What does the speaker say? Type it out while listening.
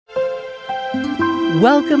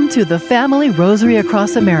Welcome to the Family Rosary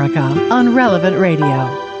Across America on Relevant Radio.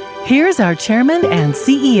 Here's our chairman and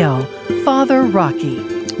CEO, Father Rocky.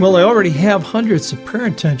 Well, I already have hundreds of prayer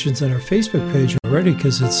intentions on our Facebook page already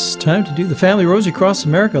because it's time to do the Family Rosary Across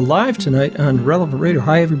America live tonight on Relevant Radio.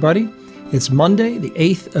 Hi, everybody. It's Monday, the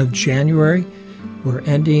 8th of January. We're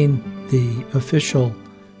ending the official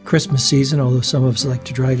Christmas season, although some of us like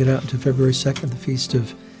to drag it out into February 2nd, the feast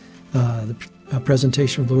of the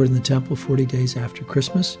presentation of the Lord in the Temple, 40 days after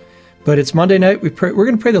Christmas. But it's Monday night. We're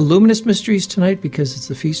going to pray the Luminous Mysteries tonight because it's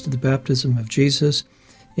the feast of the baptism of Jesus.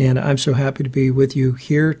 And I'm so happy to be with you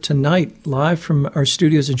here tonight, live from our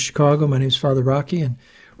studios in Chicago. My name is Father Rocky, and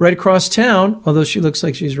right across town, although she looks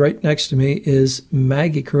like she's right next to me, is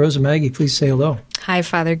Maggie Carrozza. Maggie, please say hello. Hi,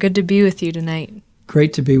 Father. Good to be with you tonight.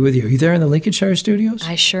 Great to be with you. Are you there in the Lincolnshire studios?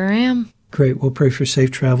 I sure am. Great. We'll pray for safe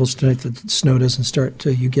travels tonight, that the snow doesn't start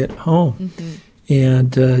until you get home. Mm-hmm.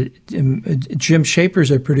 And Jim Shaper's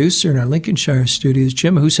our producer in our Lincolnshire studios.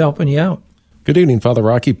 Jim, who's helping you out? Good evening, Father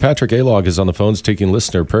Rocky. Patrick Alog is on the phones taking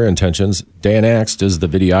listener prayer intentions. Dan Axt is the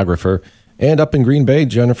videographer. And up in Green Bay,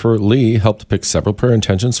 Jennifer Lee helped pick several prayer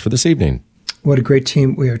intentions for this evening. What a great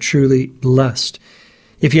team. We are truly blessed.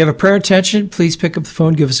 If you have a prayer intention, please pick up the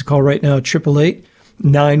phone. Give us a call right now at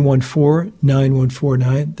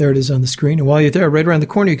 888-914-9149. There it is on the screen. And while you're there, right around the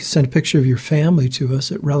corner, you can send a picture of your family to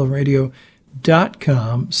us at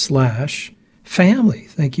relevantradio.com/family.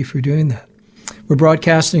 Thank you for doing that. We're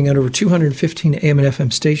broadcasting on over 215 AM and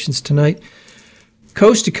FM stations tonight,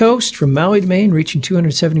 coast to coast, from Maui to Maine, reaching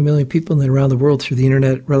 270 million people, and then around the world through the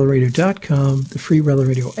internet at relevantradio.com, the free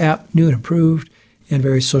Relevant Radio app, new and improved, and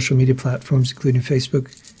various social media platforms, including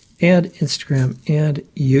Facebook and Instagram and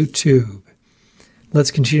YouTube.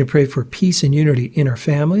 Let's continue to pray for peace and unity in our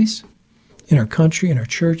families, in our country, in our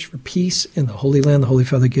church, for peace in the Holy Land. The Holy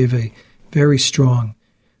Father gave a very strong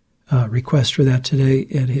request for that today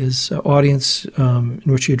at his audience, in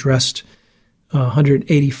which he addressed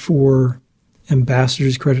 184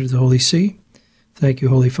 ambassadors credited to the Holy See. Thank you,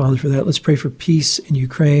 Holy Father, for that. Let's pray for peace in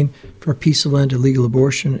Ukraine, for a peaceful end to legal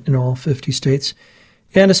abortion in all 50 states.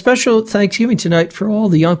 And a special Thanksgiving tonight for all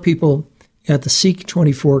the young people at the Seek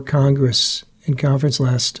 24 Congress and Conference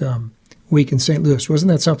last week in St. Louis. Wasn't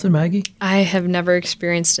that something, Maggie? I have never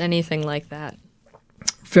experienced anything like that.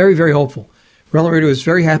 Very, very hopeful. Relevant Radio is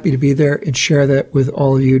very happy to be there and share that with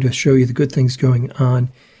all of you to show you the good things going on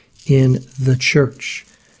in the church.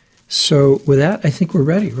 So with that, I think we're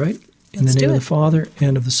ready, right? In the name of the Father,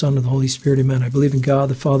 and of the Son, and of the Holy Spirit, amen. I believe in God,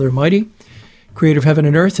 the Father Almighty, creator of heaven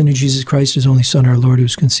and earth, and in Jesus Christ, his only Son, our Lord, who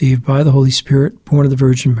was conceived by the Holy Spirit, born of the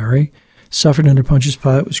Virgin Mary, suffered under Pontius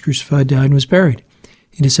Pilate, was crucified, died, and was buried.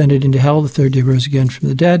 He descended into hell, the third day rose again from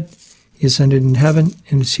the dead. He ascended in heaven,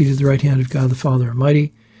 and is seated at the right hand of God, the Father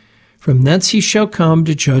Almighty. From thence he shall come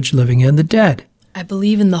to judge living and the dead. I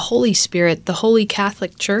believe in the Holy Spirit, the Holy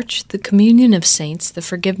Catholic Church, the communion of saints, the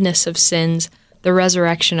forgiveness of sins, the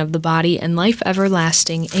resurrection of the body, and life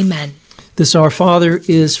everlasting. Amen. This Our Father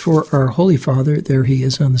is for our Holy Father. There he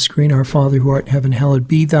is on the screen. Our Father who art in heaven, hallowed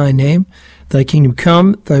be thy name. Thy kingdom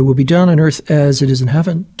come, thy will be done on earth as it is in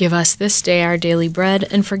heaven. Give us this day our daily bread,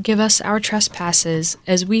 and forgive us our trespasses,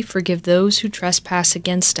 as we forgive those who trespass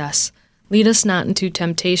against us. Lead us not into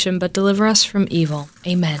temptation, but deliver us from evil.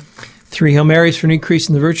 Amen. 3 Hail Marys for an increase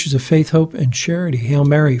in the virtues of faith, hope, and charity. Hail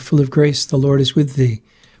Mary, full of grace, the Lord is with thee.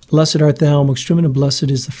 Blessed art thou amongst women, and blessed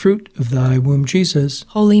is the fruit of thy womb, Jesus.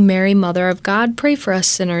 Holy Mary, Mother of God, pray for us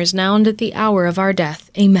sinners, now and at the hour of our death.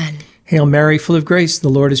 Amen. Hail Mary, full of grace, the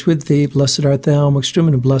Lord is with thee. Blessed art thou amongst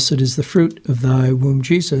women, and blessed is the fruit of thy womb,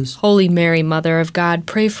 Jesus. Holy Mary, Mother of God,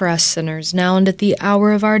 pray for us sinners, now and at the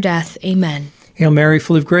hour of our death. Amen. Hail Mary,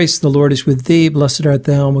 full of grace, the Lord is with thee. Blessed art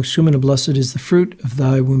thou amongst women, and blessed is the fruit of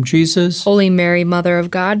thy womb, Jesus. Holy Mary, Mother of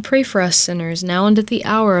God, pray for us sinners, now and at the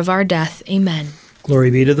hour of our death. Amen. Glory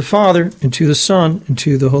be to the Father, and to the Son, and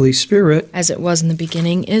to the Holy Spirit. As it was in the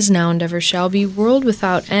beginning, is now, and ever shall be, world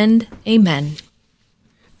without end. Amen.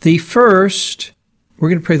 The first, we're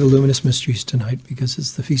going to pray the Luminous Mysteries tonight, because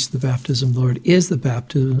it's the Feast of the Baptism. Lord, is the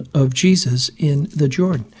baptism of Jesus in the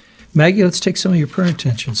Jordan. Maggie, let's take some of your prayer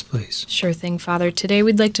intentions, please. Sure thing, Father. Today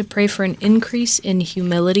we'd like to pray for an increase in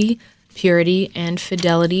humility, purity, and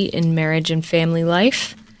fidelity in marriage and family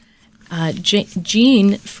life.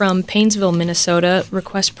 Jean from Painesville, Minnesota,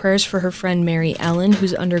 requests prayers for her friend Mary Ellen,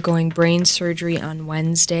 who's undergoing brain surgery on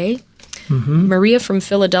Wednesday. Mm-hmm. Maria from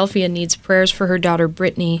Philadelphia needs prayers for her daughter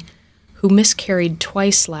Brittany, who miscarried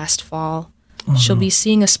twice last fall. She'll be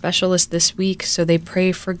seeing a specialist this week, so they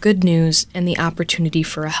pray for good news and the opportunity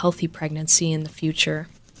for a healthy pregnancy in the future.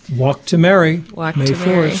 Walk to Mary, Walk May to 4th.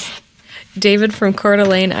 Mary. David from Coeur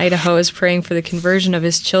d'Alene, Idaho, is praying for the conversion of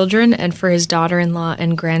his children and for his daughter-in-law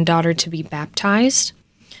and granddaughter to be baptized.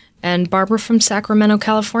 And Barbara from Sacramento,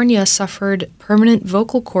 California, suffered permanent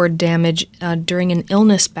vocal cord damage during an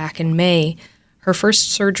illness back in May. Her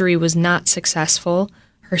first surgery was not successful.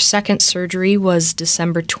 Her second surgery was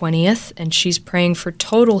December 20th, and she's praying for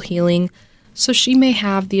total healing so she may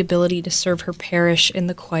have the ability to serve her parish in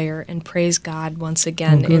the choir and praise God once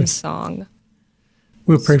again in song.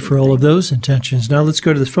 We'll pray for all of those intentions. Now let's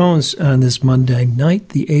go to the phones on this Monday night,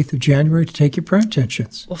 the 8th of January, to take your prayer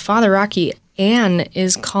intentions. Well, Father Rocky, Anne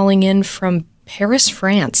is calling in from Paris,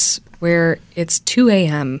 France, where it's 2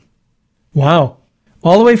 a.m. Wow.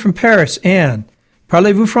 All the way from Paris. Anne,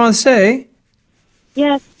 parlez-vous français?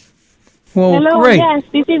 Yes. Well, hello, great. yes.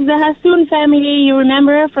 This is the Hassoun family, you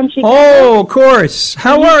remember, from Chicago. Oh, of course.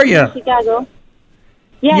 How are you? Chicago.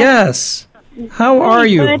 Yes. How are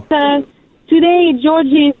you? But, today,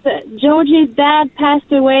 George's dad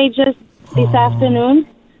passed away just this afternoon.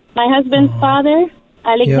 My husband's father,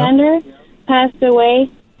 Alexander, passed away.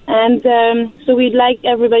 And so we'd like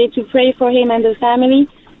everybody to pray for him and the family.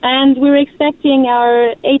 And we're expecting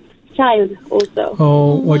our 8th child also.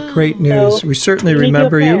 Oh, what great news. So, we certainly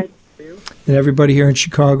remember you. And everybody here in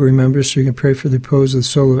Chicago remembers, so you can pray for the repose of the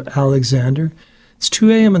soul of Alexander. It's 2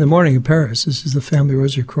 a.m. in the morning in Paris. This is the Family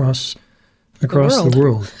Rosary across the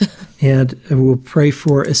world. And we'll pray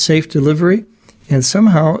for a safe delivery and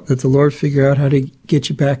somehow that the Lord figure out how to get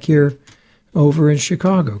you back here over in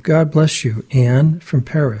Chicago. God bless you, Anne from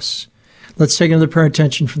Paris. Let's take another prayer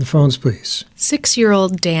intention from the phones, please.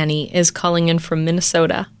 6-year-old Danny is calling in from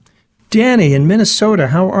Minnesota. Danny in Minnesota,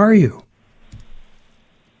 how are you?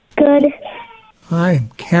 Good.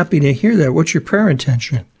 I'm happy to hear that. What's your prayer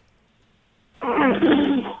intention? My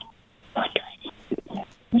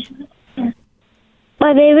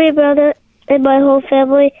baby brother and my whole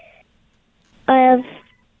family. I have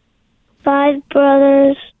 5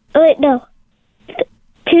 brothers. Oh, wait, no.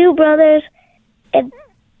 2 brothers and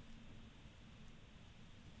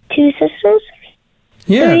 2 sisters?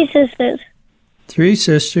 Yeah. 3 sisters. 3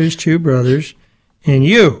 sisters, 2 brothers, and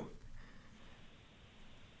you.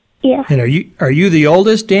 Yeah. And are you the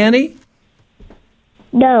oldest, Danny?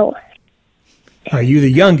 No. Are you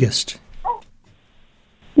the youngest?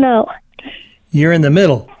 No. You're in the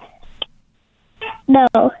middle. No.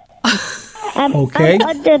 Okay. I'm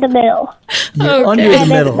under the middle. You're under the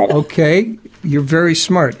middle. Okay. You're very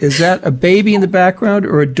smart. Is that a baby in the background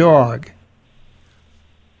or a dog?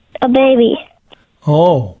 A baby.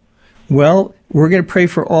 Oh. Well, we're going to pray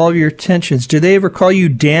for all of your intentions. Do they ever call you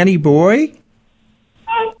Danny Boy?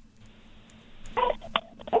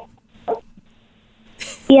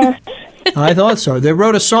 Yes. I thought so. They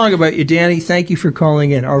wrote a song about you, Danny. Thank you for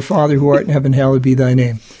calling in. Our Father who art in heaven, hallowed be thy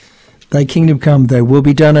name. Thy kingdom come, thy will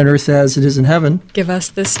be done on earth as it is in heaven. Give us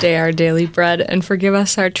this day our daily bread, and forgive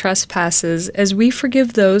us our trespasses, as we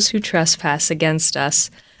forgive those who trespass against us.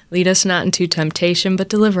 Lead us not into temptation, but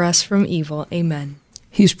deliver us from evil. Amen.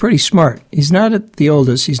 He's pretty smart. He's not at the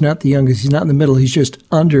oldest. He's not the youngest. He's not in the middle. He's just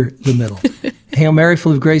under the middle. Hail Mary,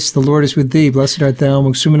 full of grace, the Lord is with thee. Blessed art thou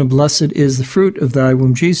amongst women, and blessed is the fruit of thy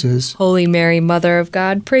womb, Jesus. Holy Mary, Mother of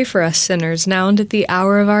God, pray for us sinners, now and at the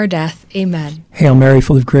hour of our death. Amen. Hail Mary,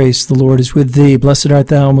 full of grace, the Lord is with thee. Blessed art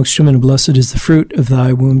thou amongst women, and blessed is the fruit of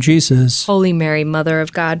thy womb, Jesus. Holy Mary, Mother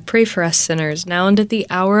of God, pray for us sinners, now and at the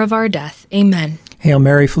hour of our death. Amen. Hail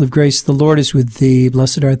Mary, full of grace, the Lord is with thee.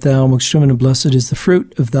 Blessed art thou amongst women, and blessed is the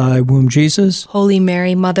fruit of thy womb, Jesus. Holy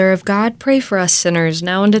Mary, Mother of God, pray for us sinners,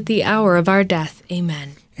 now and at the hour of our death.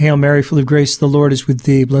 Amen. Hail Mary, full of grace, the Lord is with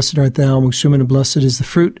thee. Blessed art thou amongst women, and blessed is the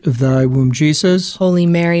fruit of thy womb, Jesus. Holy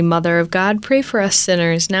Mary, Mother of God, pray for us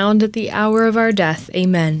sinners, now and at the hour of our death.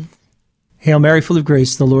 Amen. Hail Mary, full of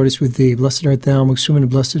grace, the Lord is with thee. Blessed art thou amongst women,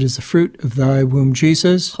 and blessed is the fruit of thy womb,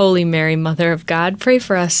 Jesus. Holy Mary, Mother of God, pray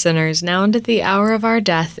for us sinners, now and at the hour of our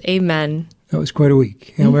death. Amen. That was quite a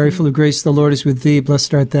week. Hail Mary, full of grace, the Lord is with thee.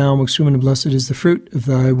 Blessed art thou amongst women, and blessed is the fruit of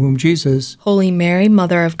thy womb, Jesus. Holy Mary,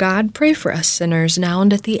 Mother of God, pray for us sinners, now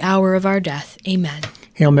and at the hour of our death. Amen.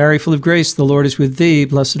 Hail Mary, full of grace, the Lord is with thee.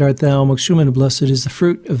 Blessed art thou amongst women, and blessed is the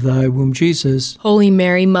fruit of thy womb, Jesus. Holy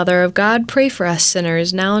Mary, Mother of God, pray for us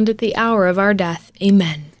sinners, now and at the hour of our death.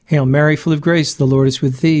 Amen. Hail Mary, full of grace, the Lord is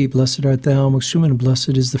with thee. Blessed art thou amongst women, and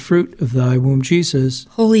blessed is the fruit of thy womb, Jesus.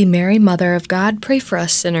 Holy Mary, Mother of God, pray for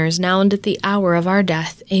us sinners, now and at the hour of our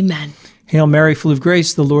death. Amen. Hail Mary, full of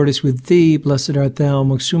grace, the Lord is with thee. Blessed art thou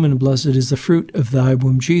amongst women, and blessed is the fruit of thy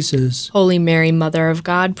womb, Jesus. Holy Mary, Mother of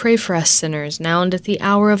God, pray for us sinners, now and at the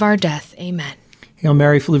hour of our death. Amen. Hail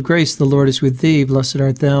Mary, full of grace, the Lord is with thee. Blessed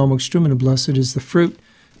art thou amongst women, and blessed is the fruit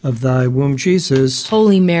of thy womb, Jesus.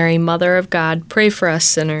 Holy Mary, Mother of God, pray for us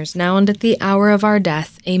sinners, now and at the hour of our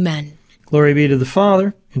death. Amen. Glory be to the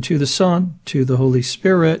Father, and to the Son, to the Holy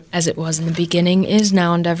Spirit. As it was in the beginning, is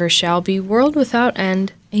now, and ever shall be, world without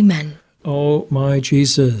end. Amen. O my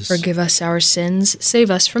Jesus. Forgive us our sins, save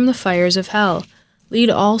us from the fires of hell. Lead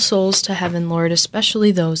all souls to heaven, Lord,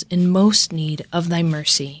 especially those in most need of thy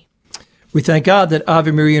mercy. We thank God that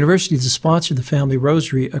Ave Maria University is a sponsor of the Family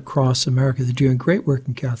Rosary across America. They're doing great work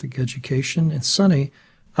in Catholic education. In sunny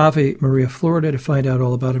Ave Maria, Florida. To find out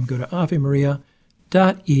all about them, go to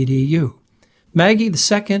avemaria.edu. Maggie, the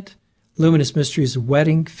second Luminous Mysteries, a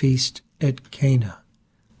wedding feast at Cana.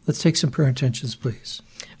 Let's take some prayer intentions, please.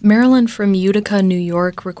 Marilyn from Utica, New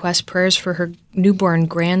York, requests prayers for her newborn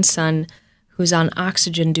grandson who's on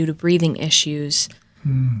oxygen due to breathing issues.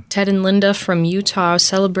 Ted and Linda from Utah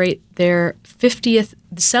celebrated their 50th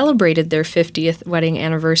wedding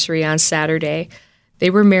anniversary on Saturday. They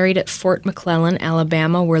were married at Fort McClellan,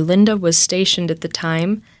 Alabama, where Linda was stationed at the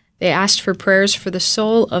time. They asked for prayers for the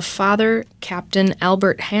soul of Father Captain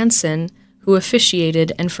Albert Hansen, who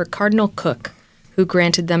officiated, and for Cardinal Cook, who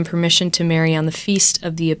granted them permission to marry on the Feast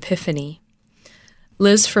of the Epiphany.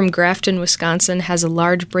 Liz from Grafton, Wisconsin, has a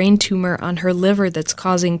large brain tumor on her liver that's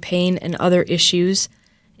causing pain and other issues.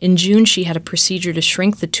 In June, she had a procedure to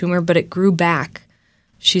shrink the tumor, but it grew back.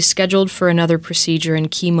 She's scheduled for another procedure and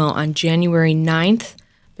chemo on January 9th,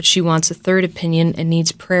 but she wants a third opinion and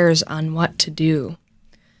needs prayers on what to do.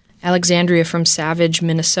 Alexandria from Savage,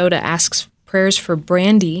 Minnesota, asks prayers for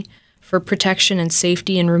Brandy for protection and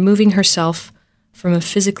safety in removing herself from a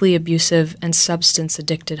physically abusive and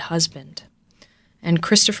substance-addicted husband. And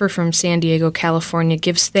Christopher from San Diego, California,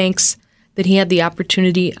 gives thanks that he had the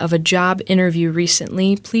opportunity of a job interview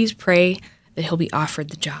recently. Please pray that he'll be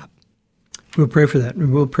offered the job. We'll pray for that.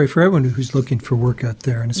 And we'll pray for everyone who's looking for work out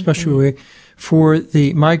there, and especially for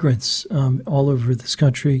the migrants all over this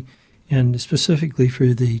country, and specifically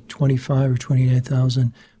for the 25 or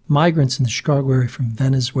 29,000 migrants in the Chicago area from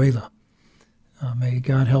Venezuela. May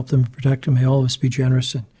God help them, protect them. May all of us be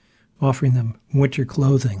generous in offering them winter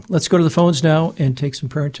clothing. Let's go to the phones now and take some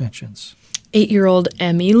prayer intentions. 8-year-old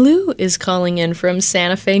Emmy Lou is calling in from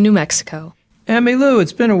Santa Fe, New Mexico. Emmy Lou,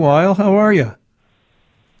 it's been a while. How are you?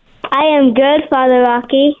 I am good, Father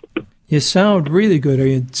Rocky. You sound really good. Are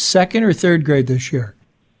you in second or third grade this year?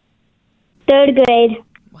 Third grade.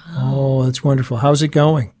 Oh, that's wonderful. How's it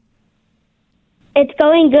going? It's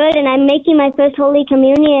going good, and I'm making my first Holy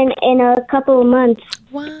Communion in a couple of months.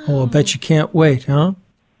 Wow. Oh, I bet you can't wait, huh?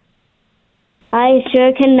 I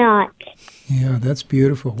sure cannot. Yeah, that's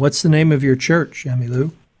beautiful. What's the name of your church, Emmy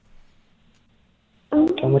Lou?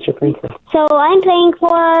 How much you praying for? So I'm praying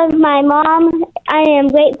for my mom. I am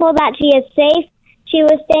grateful that she is safe. She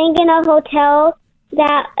was staying in a hotel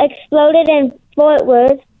that exploded in Fort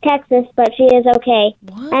Worth, Texas, but she is okay.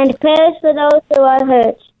 What? And prayers for those who are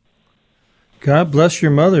hurt. God bless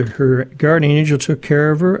your mother. Her guardian angel took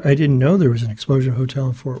care of her. I didn't know there was an explosion hotel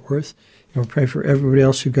in Fort Worth. And we'll pray for everybody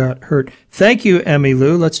else who got hurt. Thank you, Emmy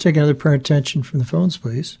Lou. Let's take another prayer intention from the phones,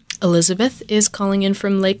 please. Elizabeth is calling in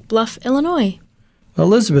from Lake Bluff, Illinois.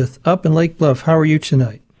 Elizabeth, up in Lake Bluff, how are you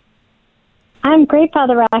tonight? I'm great,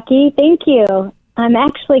 Father Rocky. Thank you. I'm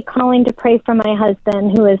actually calling to pray for my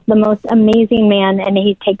husband, who is the most amazing man, and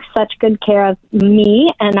he takes such good care of me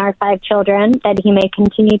and our 5 children that he may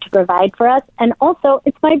continue to provide for us. And also,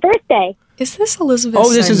 it's my birthday. Is this Elizabeth?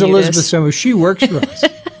 Oh, this is Elizabeth Summers. She works for us.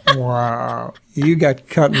 Wow. You got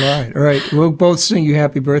cut in line. All right, we'll both sing you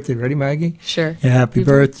happy birthday. Ready, Maggie? Sure. Happy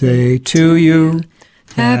birthday to you.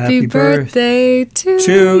 Happy birthday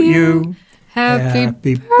to you.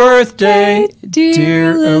 Happy birthday,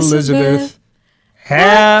 dear Elizabeth.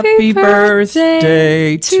 Happy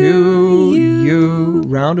birthday to you.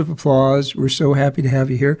 Round of applause. We're so happy to have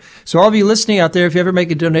you here. So all of you listening out there, if you ever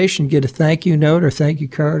make a donation, get a thank you note or thank you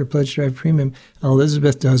card or Pledge Drive Premium.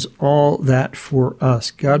 Elizabeth does all that for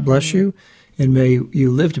us. God bless you, and may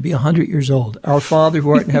you live to be 100 years old. Our Father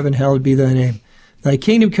who art in heaven, hallowed be thy name. Thy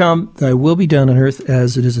kingdom come, thy will be done on earth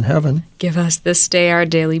as it is in heaven. Give us this day our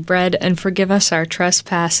daily bread, and forgive us our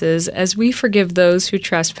trespasses, as we forgive those who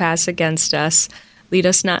trespass against us. Lead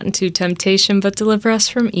us not into temptation, but deliver us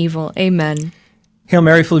from evil. Amen. Hail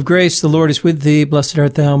Mary, full of grace, the Lord is with thee. Blessed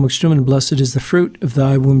art thou amongst women, and blessed is the fruit of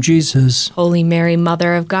thy womb, Jesus. Holy Mary,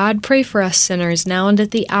 Mother of God, pray for us sinners, now and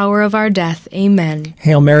at the hour of our death. Amen.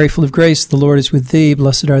 Hail Mary, full of grace, the Lord is with thee.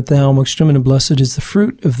 Blessed art thou amongst women, and blessed is the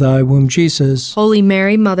fruit of thy womb, Jesus. Holy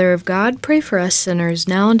Mary, Mother of God, pray for us sinners,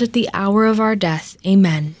 now and at the hour of our death.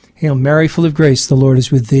 Amen. Hail Mary, full of grace, the Lord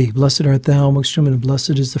is with thee. Blessed art thou amongst women, and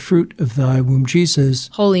blessed is the fruit of thy womb, Jesus.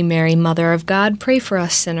 Holy Mary, Mother of God, pray for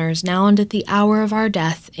us sinners, now and at the hour of our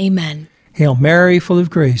death. Amen. Hail Mary, full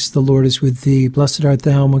of grace, the Lord is with thee. Blessed art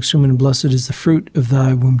thou amongst women, and blessed is the fruit of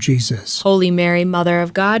thy womb, Jesus. Holy Mary, Mother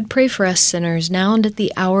of God, pray for us sinners, now and at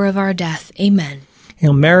the hour of our death. Amen.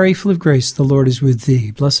 Hail Mary, full of grace, the Lord is with thee.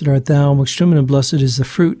 Blessed art thou amongst women, and blessed is the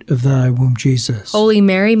fruit of thy womb, Jesus. Holy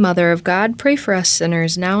Mary, Mother of God, pray for us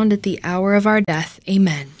sinners, now and at the hour of our death.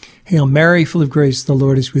 Amen. Hail Mary, full of grace, the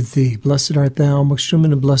Lord is with thee. Blessed art thou amongst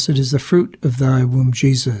women, and blessed is the fruit of thy womb,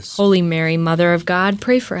 Jesus. Holy Mary, Mother of God,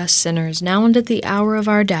 pray for us sinners, now and at the hour of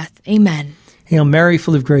our death. Amen. Hail Mary,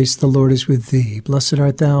 full of grace, the Lord is with thee. Blessed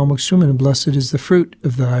art thou amongst women, and blessed is the fruit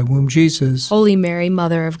of thy womb, Jesus. Holy Mary,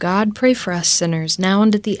 Mother of God, pray for us sinners, now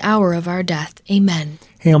and at the hour of our death. Amen.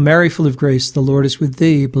 Hail Mary, full of grace, the Lord is with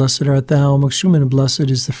thee. Blessed art thou amongst women, and blessed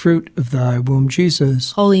is the fruit of thy womb,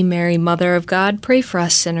 Jesus. Holy Mary, Mother of God, pray for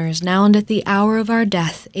us sinners, now and at the hour of our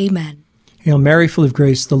death. Amen. Hail Mary, full of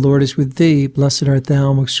grace, the Lord is with thee. Blessed art thou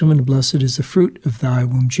amongst women, and blessed is the fruit of thy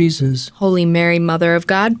womb, Jesus. Holy Mary, Mother of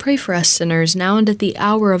God, pray for us sinners, now and at the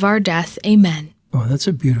hour of our death. Amen. Oh, that's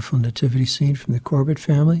a beautiful nativity scene from the Corbett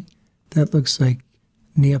family. That looks like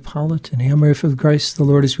Neapolitan. Hail Mary, full of grace, the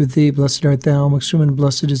Lord is with thee. Blessed art thou amongst women, and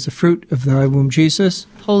blessed is the fruit of thy womb, Jesus.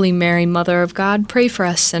 Holy Mary, Mother of God, pray for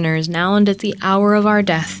us sinners, now and at the hour of our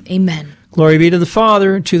death. Amen. Glory be to the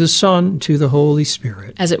Father, and to the Son, and to the Holy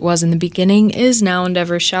Spirit. As it was in the beginning, is now, and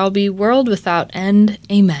ever shall be, world without end.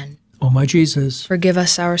 Amen. O my Jesus, forgive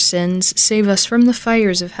us our sins, save us from the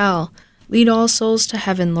fires of hell. Lead all souls to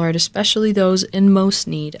heaven, Lord, especially those in most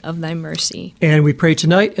need of thy mercy. And we pray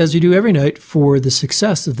tonight, as we do every night, for the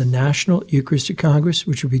success of the National Eucharistic Congress,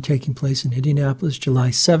 which will be taking place in Indianapolis,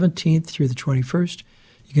 July 17th through the 21st.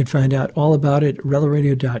 You can find out all about it at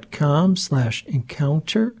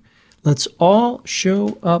relaradio.com/encounter. Let's all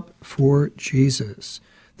show up for Jesus.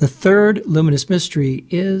 The third luminous mystery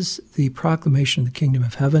is the proclamation of the kingdom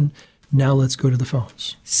of heaven. Now let's go to the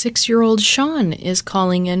phones. 6-year-old Sean is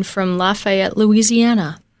calling in from Lafayette,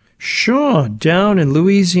 Louisiana. Sean, down in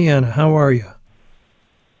Louisiana, how are you?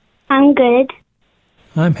 I'm good.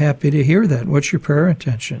 I'm happy to hear that. What's your prayer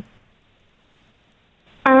intention?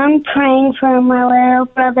 I'm praying for my little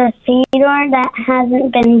brother Theodore that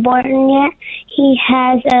hasn't been born yet. He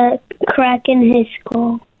has a crack in his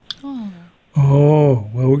skull. Oh,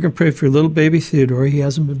 well, we're going to pray for little baby Theodore. He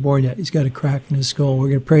hasn't been born yet. He's got a crack in his skull. We're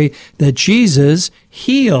going to pray that Jesus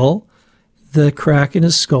heal the crack in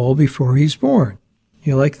his skull before he's born.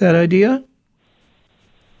 You like that idea?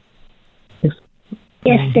 Yes,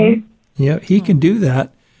 sir. Yeah, he can do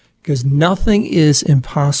that because nothing is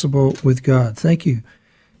impossible with God. Thank you,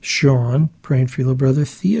 Sean, praying for your little brother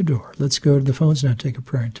Theodore. Let's go to the phones now and take a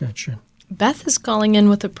prayer intention. Beth is calling in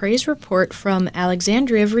with a praise report from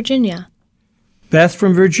Alexandria, Virginia. Beth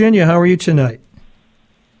from Virginia, how are you tonight?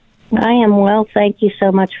 I am well, thank you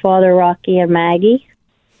so much, Father Rocky and Maggie.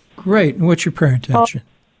 Great. And what's your prayer intention?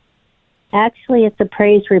 Actually, it's a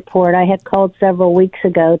praise report. I had called several weeks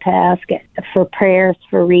ago to ask for prayers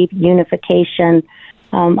for reunification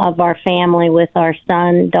of our family with our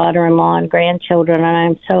son, daughter-in-law, and grandchildren, and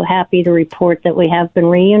I'm so happy to report that we have been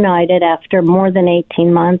reunited after more than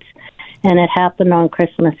 18 months, and it happened on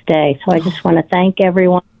Christmas Day. So I just want to thank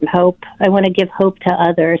everyone and hope. I want to give hope to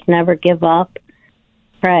others. Never give up.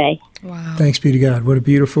 Pray. Wow. Thanks be to God. What a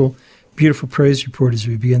beautiful, beautiful praise report as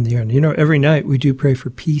we begin the year. And you know, every night we do pray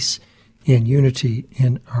for peace and unity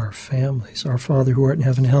in our families. Our Father who art in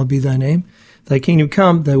heaven, hallowed be thy name. Thy kingdom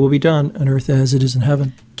come, thy will be done on earth as it is in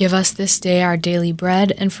heaven. Give us this day our daily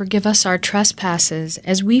bread, and forgive us our trespasses,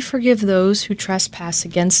 as we forgive those who trespass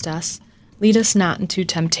against us. Lead us not into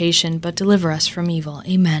temptation, but deliver us from evil.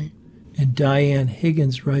 Amen. And Diane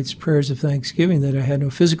Higgins writes prayers of thanksgiving that I had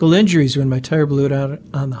no physical injuries when my tire blew out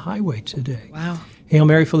on the highway today. Wow. Hail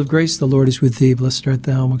Mary, full of grace, the Lord is with thee. Blessed art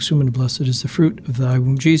thou amongst women, and blessed is the fruit of thy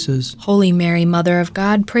womb, Jesus. Holy Mary, Mother of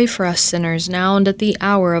God, pray for us sinners, now and at the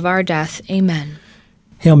hour of our death. Amen.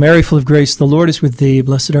 Hail Mary, full of grace, the Lord is with thee.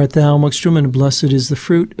 Blessed art thou amongst women, and blessed is the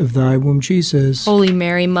fruit of thy womb, Jesus. Holy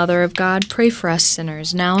Mary, Mother of God, pray for us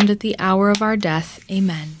sinners, now and at the hour of our death.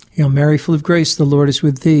 Amen. Hail Mary, full of grace, the Lord is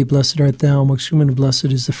with thee. Blessed art thou amongst women, and blessed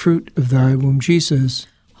is the fruit of thy womb, Jesus.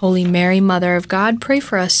 Holy Mary, Mother of God, pray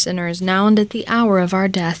for us sinners, now and at the hour of our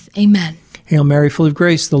death. Amen. Hail Mary, full of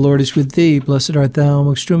grace, the Lord is with thee. Blessed art thou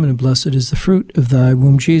amongst women, and blessed is the fruit of thy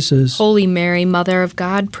womb, Jesus. Holy Mary, Mother of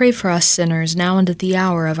God, pray for us sinners, now and at the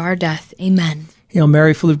hour of our death. Amen. Hail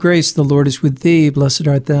Mary, full of grace, the Lord is with thee. Blessed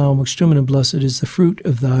art thou amongst women, and blessed is the fruit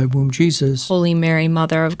of thy womb, Jesus. Holy Mary,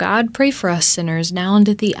 Mother of God, pray for us sinners, now and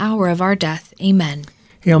at the hour of our death. Amen.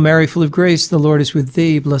 Hail Mary, full of grace, the Lord is with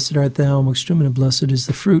thee. Blessed art thou amongst women, and blessed is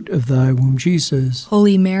the fruit of thy womb, Jesus.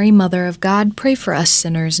 Holy Mary, Mother of God, pray for us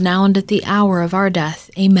sinners, now and at the hour of our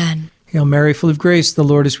death. Amen. Hail Mary, full of grace, the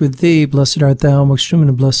Lord is with thee. Blessed art thou amongst women,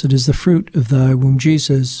 and blessed is the fruit of thy womb,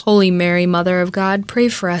 Jesus. Holy Mary, Mother of God, pray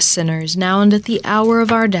for us sinners, now and at the hour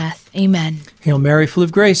of our death. Amen. Hail Mary, full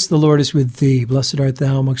of grace, the Lord is with thee. Blessed art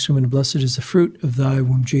thou amongst women, and blessed is the fruit of thy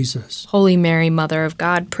womb, Jesus. Holy Mary, Mother of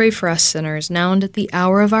God, pray for us sinners, now and at the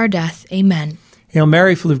hour of our death. Amen. Hail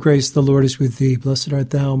Mary, full of grace, the Lord is with thee. Blessed art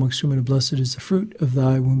thou amongst women, and blessed is the fruit of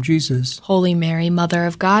thy womb, Jesus. Holy Mary, Mother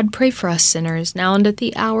of God, pray for us sinners, now and at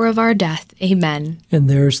the hour of our death. Amen. And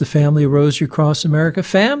there's the family of Rosary Across America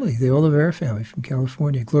family, the Oliveira family from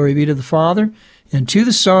California. Glory be to the Father, and to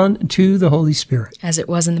the Son, and to the Holy Spirit. As it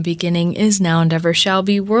was in the beginning, is now, and ever shall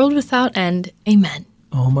be, world without end. Amen.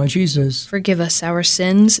 O my Jesus, forgive us our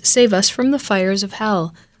sins, save us from the fires of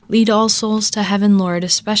hell. Lead all souls to heaven, Lord,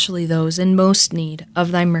 especially those in most need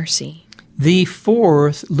of thy mercy. The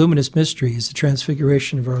fourth luminous mystery is the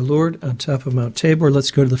transfiguration of our Lord on top of Mount Tabor.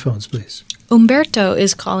 Let's go to the phones, please. Umberto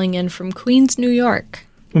is calling in from Queens, New York.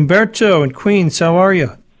 Umberto in Queens, how are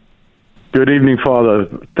you? Good evening, Father.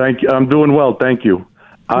 Thank you. I'm doing well, thank you.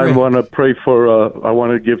 Great. I want to pray for, I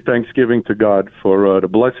want to give thanksgiving to God for the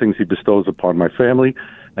blessings he bestows upon my family,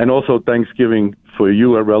 and also thanksgiving for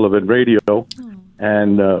you at Relevant Radio,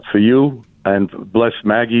 and for you, and bless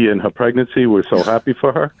Maggie and her pregnancy. We're so happy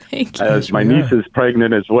for her. Thank you. As my niece is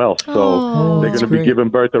pregnant as well, so they're going to be giving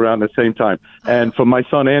birth around the same time. And for my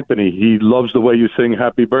son Anthony, he loves the way you sing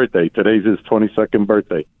Happy Birthday. Today's his 22nd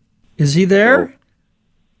birthday. Is he there? So,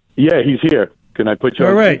 yeah, he's here. Can I put you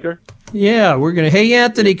on speaker? Yeah, we're going to... Hey,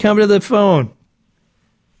 Anthony, come to the phone.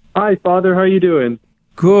 Hi, Father. How are you doing?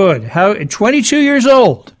 Good. 22 years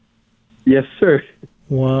old? Yes, sir.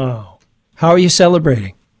 Wow. How are you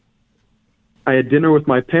celebrating? I had dinner with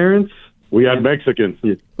my parents. We had Mexicans.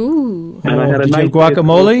 Ooh. And I had a did you nice have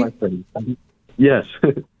guacamole? with my friends. Yes.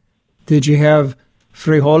 Did you have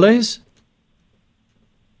frijoles?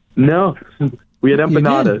 No. We had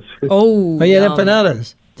empanadas. Oh, you had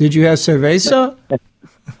empanadas. Did you have cerveza?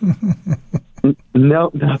 No,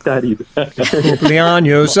 not that either.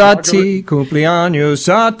 Cumpleaños a ti, cumpleaños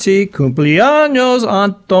a ti, cumpleaños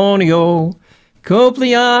Antonio,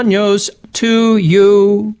 cumpleaños to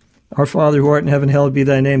you. Our Father who art in heaven, hallowed be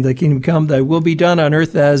thy name. Thy kingdom come, thy will be done on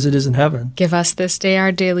earth as it is in heaven. Give us this day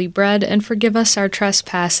our daily bread, and forgive us our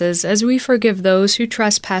trespasses, as we forgive those who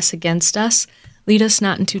trespass against us. Lead us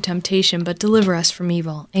not into temptation, but deliver us from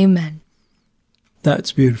evil. Amen.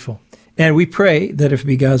 That's beautiful. And we pray that if it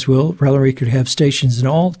be God's will, Rosary could have stations in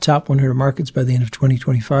all top 100 markets by the end of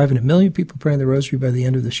 2025, and 1 million people praying the Rosary by the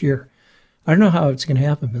end of this year. I don't know how it's going to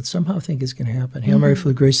happen, but somehow I think it's going to happen. Hail Mary,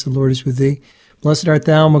 full of grace, the Lord is with thee. Blessed art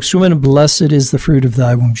thou amongst women, and blessed is the fruit of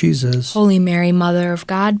thy womb, Jesus. Holy Mary, Mother of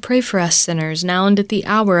God, pray for us sinners, now and at the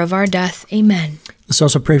hour of our death. Amen. Let's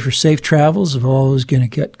also pray for safe travels of all who's going to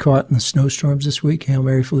get caught in the snowstorms this week. Hail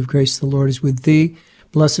Mary, full of grace, the Lord is with thee.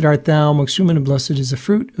 Blessed art thou amongst women, and blessed is the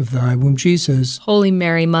fruit of thy womb, Jesus. Holy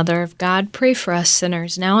Mary, Mother of God, pray for us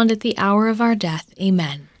sinners, now and at the hour of our death.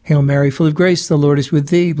 Amen. Hail Mary, full of grace, the Lord is with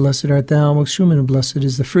thee. Blessed art thou amongst women, and blessed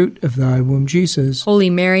is the fruit of thy womb, Jesus. Holy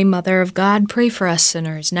Mary, Mother of God, pray for us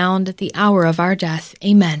sinners, now and at the hour of our death.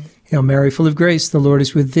 Amen. Hail Mary, full of grace, the Lord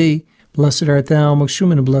is with thee. Blessed art thou amongst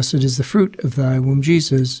women, and blessed is the fruit of thy womb,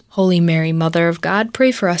 Jesus. Holy Mary, Mother of God,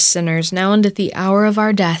 pray for us sinners, now and at the hour of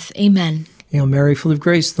our death. Amen. Hail Mary, full of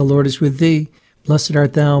grace, the Lord is with thee. Blessed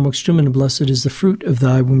art thou amongst women, and blessed is the fruit of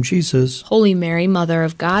thy womb, Jesus. Holy Mary, Mother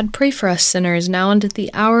of God, pray for us sinners, now and at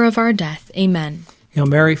the hour of our death. Amen. Hail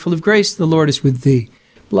Mary, full of grace, the Lord is with thee.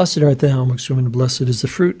 Blessed art thou amongst women, and blessed is the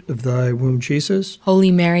fruit of thy womb, Jesus.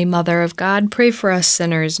 Holy Mary, Mother of God, pray for us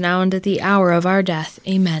sinners, now and at the hour of our death.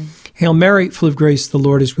 Amen. Hail Mary, full of grace, the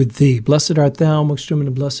Lord is with thee. Blessed art thou amongst women,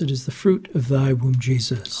 and blessed is the fruit of thy womb,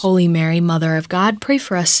 Jesus. Holy Mary, Mother of God, pray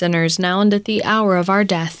for us sinners, now and at the hour of our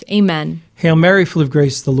death. Amen. Hail Mary, full of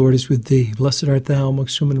grace, the Lord is with thee. Blessed art thou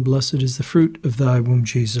amongst women, and blessed is the fruit of thy womb,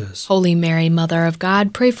 Jesus. Holy Mary, Mother of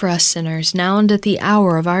God, pray for us sinners, now and at the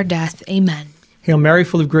hour of our death. Amen. Hail Mary,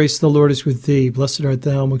 full of grace, the Lord is with thee. Blessed art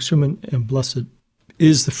thou amongst women, and blessed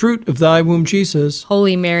is the fruit of thy womb, Jesus.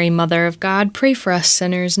 Holy Mary, Mother of God, pray for us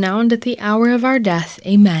sinners, now and at the hour of our death.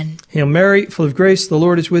 Amen. Hail Mary, full of grace, the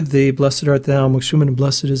Lord is with thee. Blessed art thou amongst women, and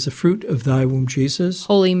blessed is the fruit of thy womb, Jesus.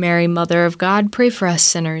 Holy Mary, Mother of God, pray for us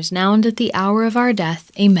sinners, now and at the hour of our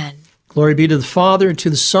death. Amen. Glory be to the Father, and to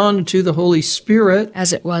the Son, and to the Holy Spirit.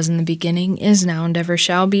 As it was in the beginning, is now, and ever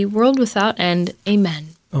shall be, world without end. Amen.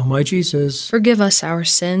 O my Jesus, forgive us our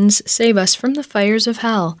sins, save us from the fires of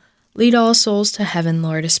hell. Lead all souls to heaven,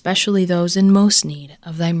 Lord, especially those in most need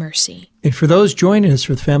of thy mercy. And for those joining us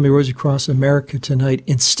for the Family Rosary Across America tonight,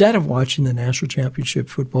 instead of watching the National Championship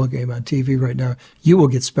football game on TV right now, you will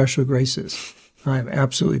get special graces. I am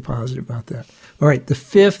absolutely positive about that. All right, the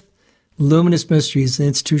fifth Luminous Mysteries, the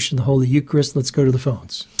institution of the Holy Eucharist. Let's go to the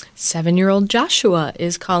phones. 7-year-old Joshua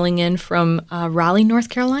is calling in from Raleigh, North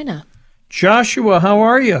Carolina. Joshua, how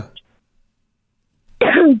are you?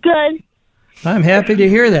 Good. I'm happy to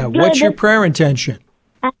hear that. What's your prayer intention?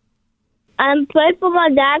 I'm praying for my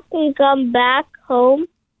dad to come back home.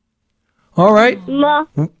 All right.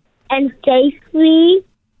 And safely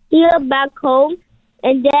here back home.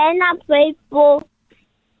 And then I pray for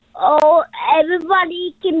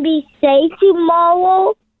everybody can be safe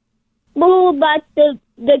tomorrow. About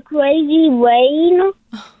the crazy rain.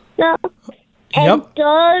 No. And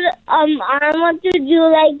third, I want to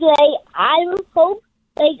do I hope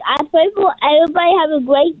I pray for everybody have a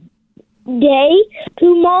great day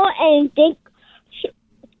tomorrow and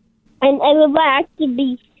everybody has to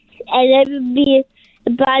be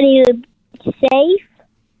everybody safe.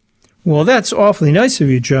 Well, that's awfully nice of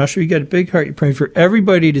you, Joshua. You got a big heart. You're praying for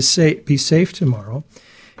everybody to be safe tomorrow,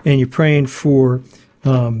 and you're praying for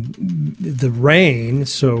the rain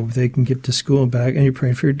so they can get to school and back, and you're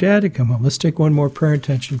praying for your dad to come home. Let's take one more prayer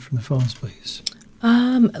intention from the phones, please.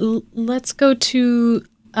 Let's go to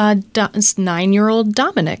 9-year-old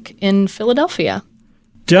Dominic in Philadelphia.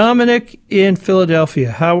 Dominic in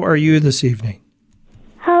Philadelphia, how are you this evening?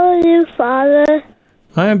 How are you, Father?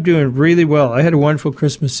 I am doing really well. I had a wonderful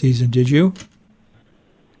Christmas season. Did you?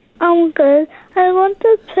 I'm good. I want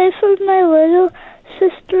to pray for my little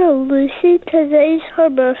sister Lucy. Today's her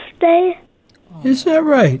birthday. Is that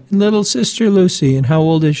right? Little sister Lucy. And how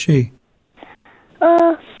old is she?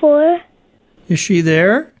 4. Is she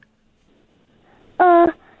there?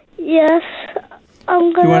 Yes.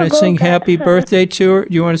 I'm gonna. Do you want to sing happy birthday to her?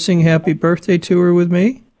 Do you want to sing happy birthday to her with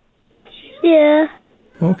me? Yeah.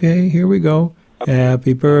 Okay, here we go.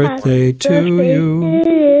 Happy birthday to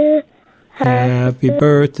you. Happy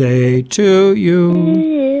birthday to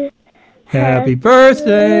you. Happy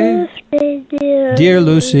birthday, dear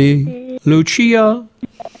Lucy. Lucia.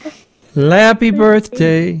 Happy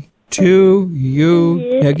birthday to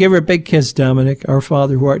you. Now give her a big kiss, Dominic. Our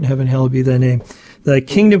Father who art in heaven, hallowed be thy name. Thy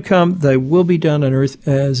kingdom come, thy will be done on earth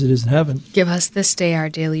as it is in heaven. Give us this day our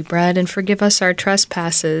daily bread, and forgive us our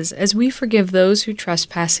trespasses, as we forgive those who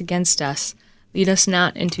trespass against us. Lead us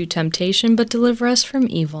not into temptation, but deliver us from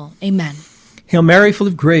evil. Amen. Hail Mary, full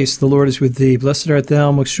of grace, the Lord is with thee. Blessed art thou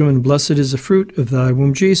amongst women, and blessed is the fruit of thy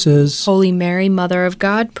womb, Jesus. Holy Mary, Mother of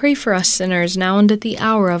God, pray for us sinners, now and at the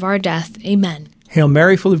hour of our death. Amen. Hail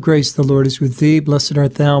Mary, full of grace, the Lord is with thee. Blessed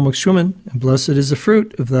art thou amongst women, and blessed is the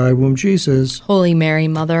fruit of thy womb, Jesus. Holy Mary,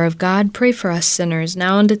 Mother of God, pray for us sinners,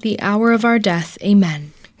 now and at the hour of our death.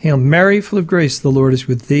 Amen. Hail Mary, full of grace, the Lord is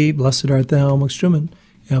with thee. Blessed art thou amongst women,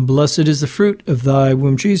 and blessed is the fruit of thy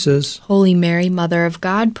womb, Jesus. Holy Mary, Mother of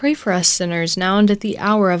God, pray for us sinners, now and at the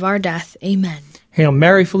hour of our death. Amen. Hail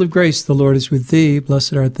Mary, full of grace, the Lord is with thee.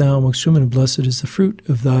 Blessed art thou amongst women, and blessed is the fruit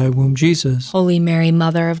of thy womb, Jesus. Holy Mary,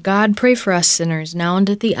 Mother of God, pray for us sinners, now and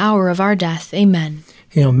at the hour of our death. Amen.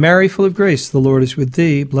 Hail Mary, full of grace, the Lord is with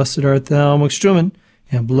thee. Blessed art thou amongst women,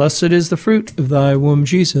 and blessed is the fruit of thy womb,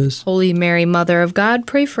 Jesus. Holy Mary, Mother of God,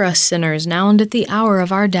 pray for us sinners, now and at the hour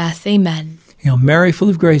of our death. Amen. Hail Mary, full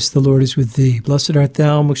of grace, the Lord is with thee. Blessed art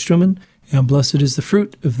thou amongst women, and blessed is the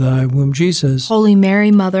fruit of thy womb, Jesus. Holy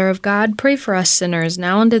Mary, Mother of God, pray for us sinners,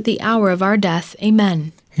 now and at the hour of our death.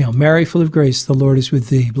 Amen. Hail Mary, full of grace, the Lord is with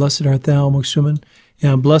thee. Blessed art thou amongst women,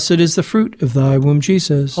 and blessed is the fruit of thy womb,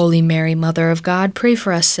 Jesus. Holy Mary, Mother of God, pray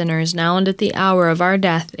for us sinners, now and at the hour of our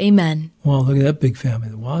death. Amen. Well, look at that big family,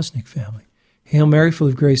 the Wozniak family. Hail Mary, full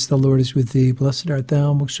of grace, the Lord is with thee. Blessed art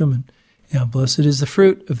thou amongst women, and blessed is the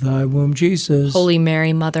fruit of thy womb, Jesus. Holy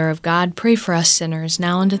Mary, Mother of God, pray for us sinners,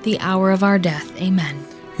 now and at the hour of our death. Amen.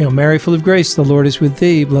 Hail Mary, full of grace, the Lord is with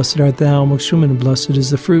thee. Blessed art thou amongst women, and blessed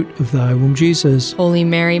is the fruit of thy womb, Jesus. Holy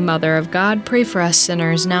Mary, Mother of God, pray for us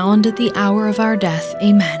sinners, now and at the hour of our death.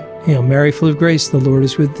 Amen. Hail Mary, full of grace, the Lord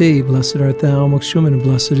is with thee. Blessed art thou amongst women, and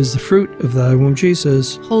blessed is the fruit of thy womb,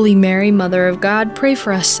 Jesus. Holy Mary, Mother of God, pray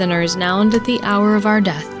for us sinners, now and at the hour of our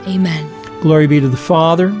death. Amen. Glory be to the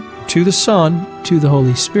Father, to the Son, to the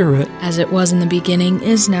Holy Spirit. As it was in the beginning,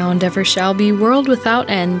 is now, and ever shall be, world without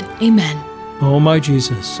end. Amen. O my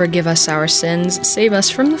Jesus, forgive us our sins, save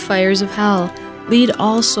us from the fires of hell. Lead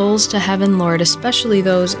all souls to heaven, Lord, especially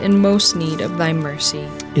those in most need of thy mercy.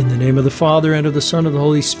 In the name of the Father, and of the Son, and of the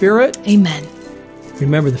Holy Spirit. Amen.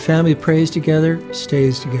 Remember, the family prays together,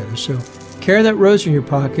 stays together. So carry that rosary in your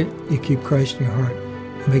pocket. You keep Christ in your heart.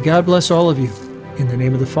 And may God bless all of you. In the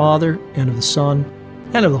name of the Father, and of the Son,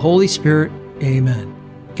 and of the Holy Spirit. Amen.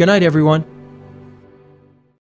 Good night, everyone.